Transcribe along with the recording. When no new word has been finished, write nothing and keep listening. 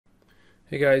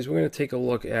Hey guys, we're going to take a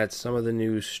look at some of the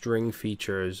new string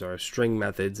features or string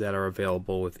methods that are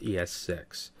available with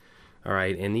ES6.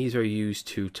 Alright, and these are used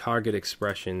to target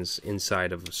expressions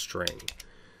inside of a string.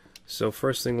 So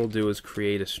first thing we'll do is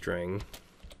create a string.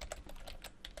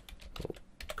 We'll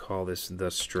call this the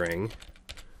string.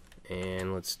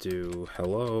 And let's do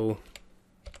hello.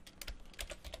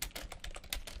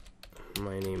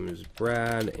 My name is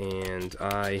Brad and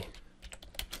I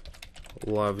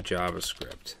love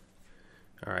JavaScript.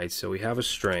 Alright, so we have a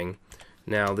string.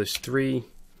 Now there's three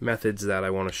methods that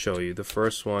I want to show you. The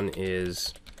first one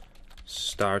is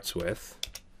starts with.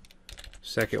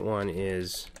 Second one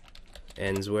is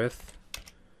ends with.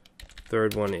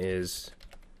 Third one is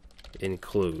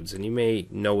includes. And you may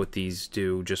know what these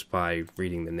do just by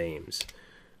reading the names.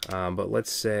 But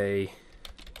let's say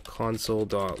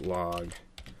console.log,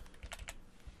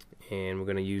 and we're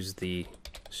going to use the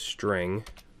string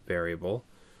variable.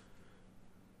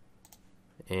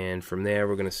 And from there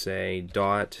we're going to say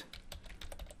dot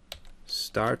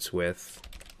starts with,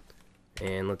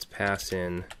 and let's pass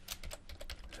in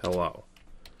hello.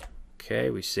 Okay,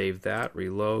 we save that,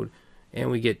 reload, and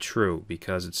we get true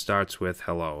because it starts with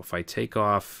hello. If I take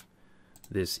off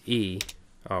this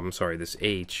this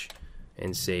H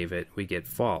and save it, we get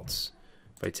false.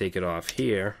 If I take it off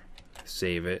here,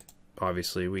 save it,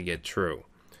 obviously we get true.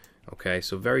 Okay,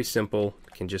 so very simple.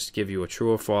 It can just give you a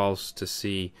true or false to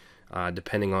see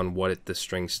depending on what the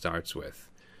string starts with.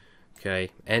 Okay,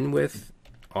 end with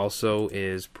also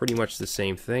is pretty much the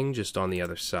same thing, just on the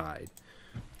other side.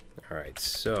 Alright,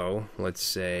 so let's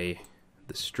say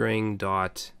the string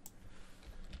dot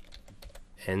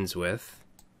ends with,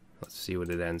 let's see what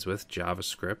it ends with,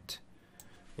 JavaScript.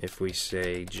 If we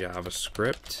say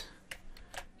JavaScript,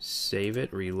 save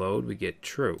it, reload, we get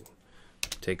true.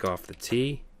 Take off the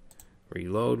T,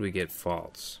 reload, we get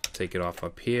false. Take it off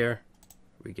up here,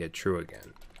 we get true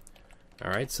again.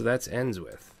 Alright, so that's ends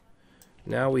with.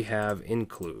 Now we have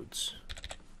includes.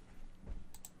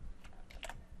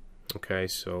 Okay,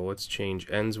 so let's change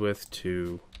ends with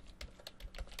to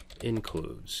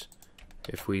includes.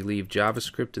 If we leave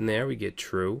JavaScript in there, we get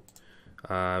true.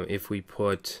 If we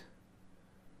put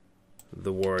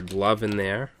the word love in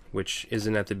there, which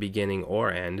isn't at the beginning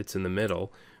or end, it's in the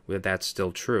middle, that's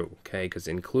still true, okay, because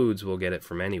includes, we'll get it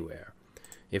from anywhere.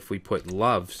 If we put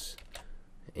loves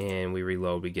and we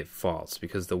reload, we get false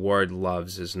because the word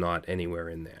loves is not anywhere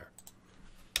in there.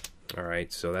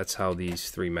 Alright, so that's how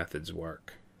these three methods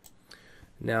work.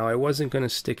 Now I wasn't going to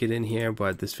stick it in here,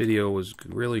 but this video was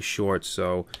really short,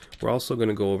 so we're also going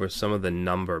to go over some of the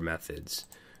number methods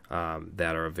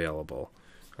that are available.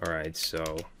 Alright,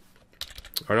 so,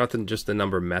 or not just the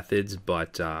number methods,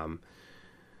 but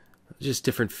just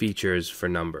different features for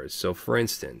numbers. So for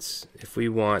instance, if we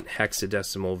want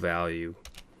hexadecimal value,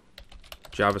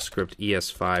 JavaScript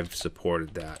ES5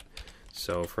 supported that.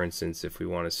 So for instance, if we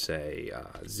want to say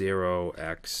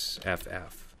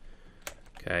 0xFF,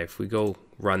 okay, if we go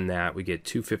run that, we get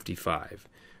 255.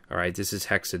 Alright, this is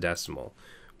hexadecimal.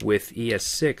 With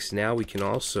ES6, now we can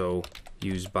also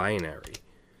use binary.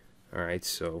 Alright,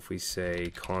 so if we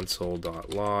say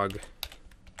console.log,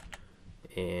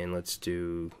 and let's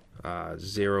do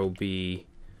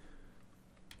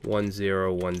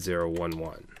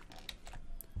 0B101011.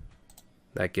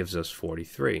 That gives us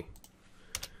 43.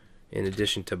 In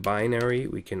addition to binary,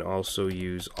 we can also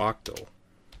use octal.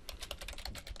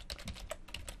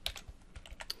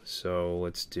 So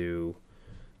let's do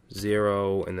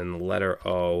 0 and then the letter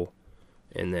O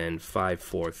and then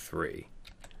 543.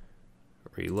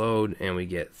 Reload and we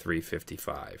get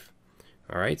 355.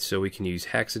 Alright, so we can use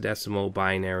hexadecimal,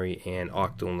 binary, and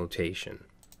octal notation.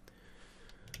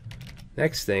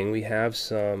 Next thing, we have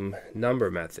some number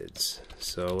methods.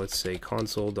 So let's say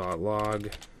console.log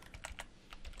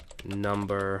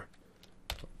number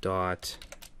dot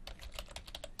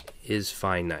is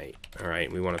finite. Alright,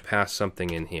 we want to pass something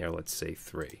in here, let's say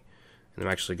 3. And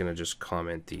I'm actually going to just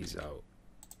comment these out.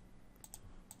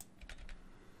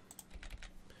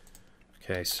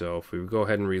 Okay, so if we go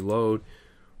ahead and reload,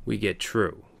 we get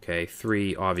true. Okay,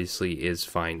 3 obviously is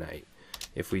finite.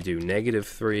 If we do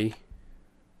 -3,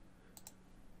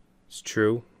 it's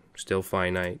true, still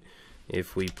finite.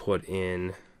 If we put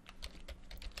in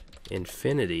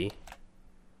infinity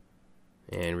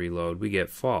and reload, we get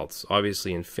false.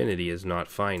 Obviously infinity is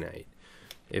not finite.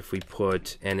 If we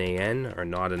put NaN, or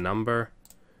not a number,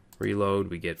 reload,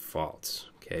 we get false.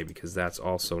 Okay, because that's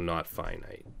also not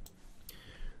finite.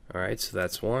 Alright, so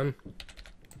that's one.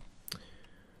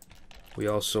 We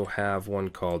also have one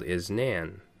called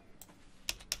isNaN,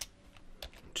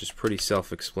 which is pretty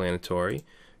self-explanatory.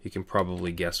 You can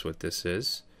probably guess what this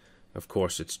is. of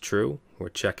course it's true. We're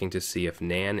checking to see if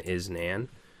nan is nan.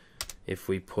 If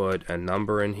we put a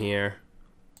number in here,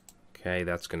 okay,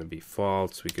 that's going to be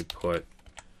false. We could put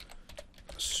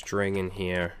a string in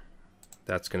here.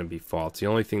 That's going to be false. The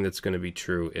only thing that's going to be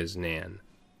true is nan.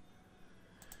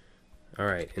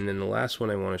 Alright, and then the last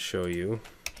one I want to show you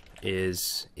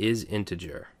is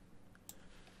integer.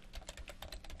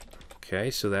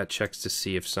 Okay, so that checks to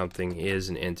see if something is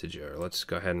an integer. Let's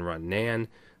go ahead and run nan.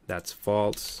 That's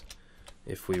false.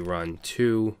 If we run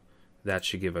 2, that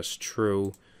should give us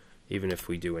true. Even if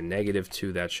we do a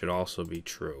 -2, that should also be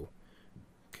true.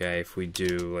 Okay, if we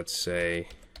do, let's say,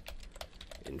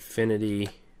 infinity,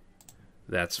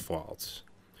 that's false.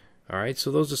 Alright,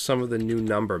 so those are some of the new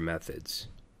number methods.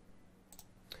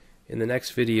 In the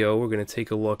next video, we're going to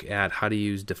take a look at how to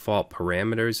use default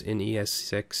parameters in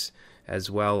ES6 as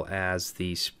well as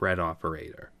the spread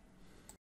operator.